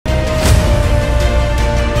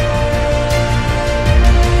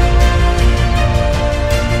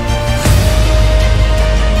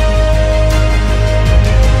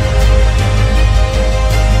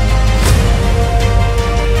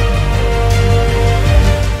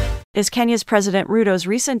Is Kenya's President Ruto's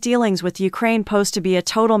recent dealings with Ukraine posed to be a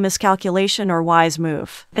total miscalculation or wise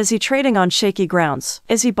move? Is he trading on shaky grounds?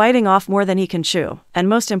 Is he biting off more than he can chew? And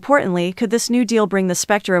most importantly, could this new deal bring the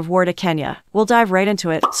specter of war to Kenya? We'll dive right into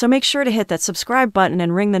it, so make sure to hit that subscribe button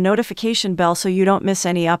and ring the notification bell so you don't miss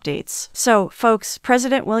any updates. So, folks,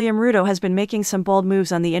 President William Ruto has been making some bold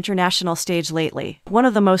moves on the international stage lately. One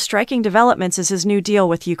of the most striking developments is his new deal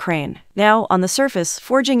with Ukraine. Now, on the surface,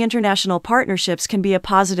 forging international partnerships can be a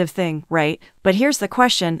positive thing, right? But here's the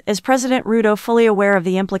question, is President Ruto fully aware of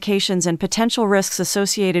the implications and potential risks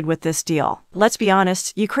associated with this deal? Let's be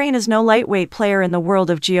honest, Ukraine is no lightweight player in the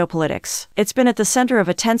world of geopolitics. It's been at the center of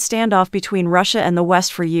a tense standoff between Russia and the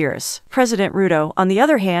West for years. President Ruto, on the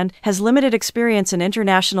other hand, has limited experience in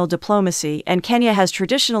international diplomacy, and Kenya has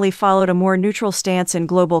traditionally followed a more neutral stance in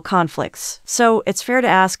global conflicts. So, it's fair to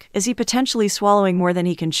ask, is he potentially swallowing more than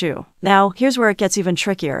he can chew? Now, here's where it gets even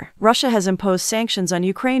trickier. Russia has imposed sanctions on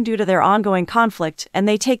Ukraine due to their ongoing conflict, and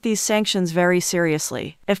they take these sanctions very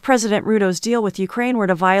seriously. If President Ruto's deal with Ukraine were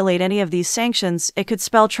to violate any of these sanctions, it could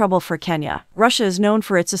spell trouble for Kenya. Russia is known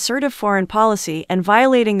for its assertive foreign policy, and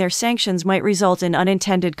violating their sanctions might result in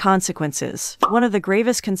unintended consequences. One of the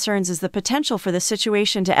gravest concerns is the potential for the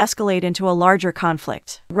situation to escalate into a larger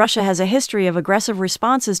conflict. Russia has a history of aggressive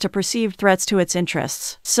responses to perceived threats to its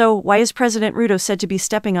interests. So, why is President Ruto said to be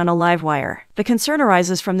stepping on a live wire? The concern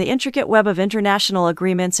arises from the intricate web of international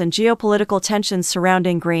agreements and geopolitical tensions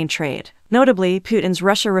surrounding grain trade. Notably, Putin's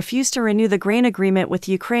Russia refused to renew the grain agreement with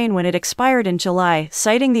Ukraine when it expired in July,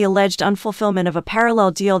 citing the alleged unfulfillment of a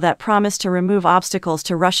parallel deal that promised to remove obstacles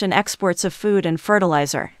to Russian exports of food and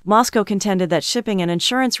fertilizer. Moscow contended that shipping and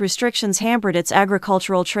insurance restrictions hampered its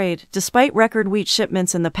agricultural trade, despite record wheat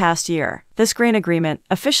shipments in the past year. This grain agreement,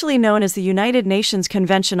 officially known as the United Nations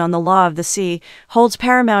Convention on the Law of the Sea, holds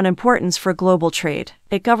paramount importance for global trade.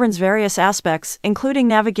 It governs various aspects, including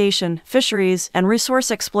navigation, fisheries, and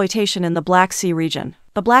resource exploitation in the Black Sea region.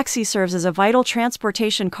 The Black Sea serves as a vital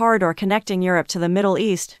transportation corridor connecting Europe to the Middle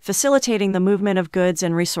East, facilitating the movement of goods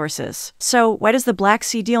and resources. So, why does the Black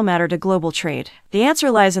Sea deal matter to global trade? The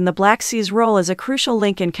answer lies in the Black Sea's role as a crucial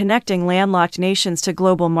link in connecting landlocked nations to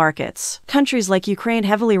global markets. Countries like Ukraine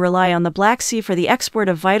heavily rely on the Black Sea for the export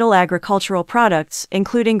of vital agricultural products,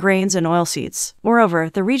 including grains and oilseeds. Moreover,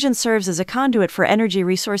 the region serves as a conduit for energy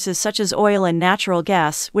resources such as oil and natural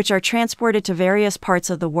gas, which are transported to various parts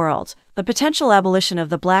of the world. The potential abolition of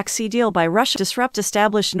the Black Sea deal by Russia disrupt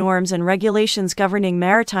established norms and regulations governing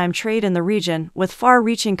maritime trade in the region, with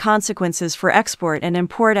far-reaching consequences for export and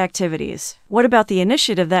import activities. What about the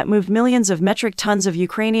initiative that moved millions of metric tons of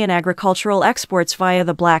Ukrainian agricultural exports via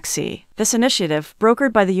the Black Sea? This initiative,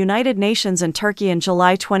 brokered by the United Nations and Turkey in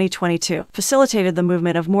July 2022, facilitated the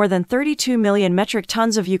movement of more than 32 million metric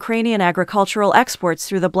tons of Ukrainian agricultural exports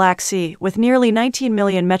through the Black Sea, with nearly 19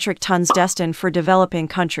 million metric tons destined for developing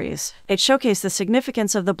countries. It showcased the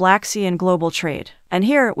significance of the Black Sea in global trade. And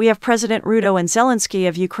here, we have President Ruto and Zelensky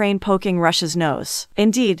of Ukraine poking Russia's nose.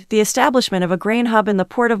 Indeed, the establishment of a grain hub in the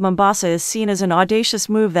port of Mombasa is seen as an audacious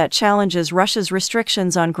move that challenges Russia's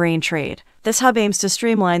restrictions on grain trade. This hub aims to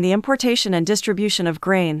streamline the importation and distribution of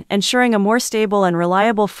grain, ensuring a more stable and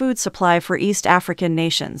reliable food supply for East African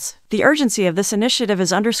nations. The urgency of this initiative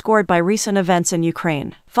is underscored by recent events in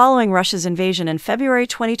Ukraine. Following Russia's invasion in February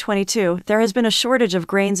 2022, there has been a shortage of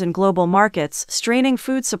grains in global markets, straining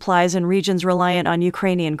food supplies in regions reliant on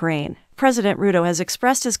Ukrainian grain. President Ruto has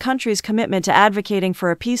expressed his country's commitment to advocating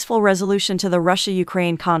for a peaceful resolution to the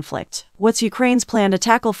Russia-Ukraine conflict. What's Ukraine's plan to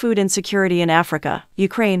tackle food insecurity in Africa?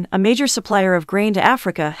 Ukraine, a major supplier of grain to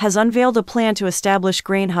Africa, has unveiled a plan to establish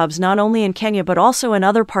grain hubs not only in Kenya but also in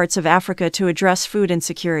other parts of Africa to address food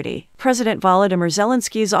insecurity. President Volodymyr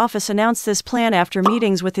Zelensky's office announced this plan after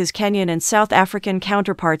meetings with his Kenyan and South African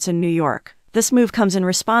counterparts in New York. This move comes in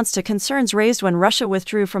response to concerns raised when Russia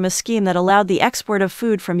withdrew from a scheme that allowed the export of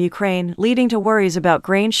food from Ukraine, leading to worries about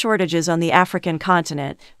grain shortages on the African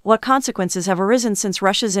continent. What consequences have arisen since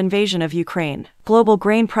Russia's invasion of Ukraine? Global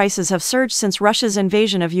grain prices have surged since Russia's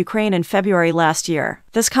invasion of Ukraine in February last year.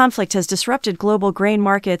 This conflict has disrupted global grain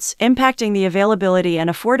markets, impacting the availability and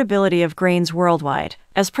affordability of grains worldwide.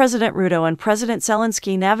 As President Ruto and President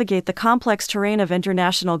Zelensky navigate the complex terrain of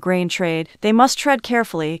international grain trade, they must tread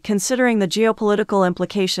carefully, considering the geopolitical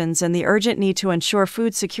implications and the urgent need to ensure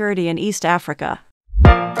food security in East Africa.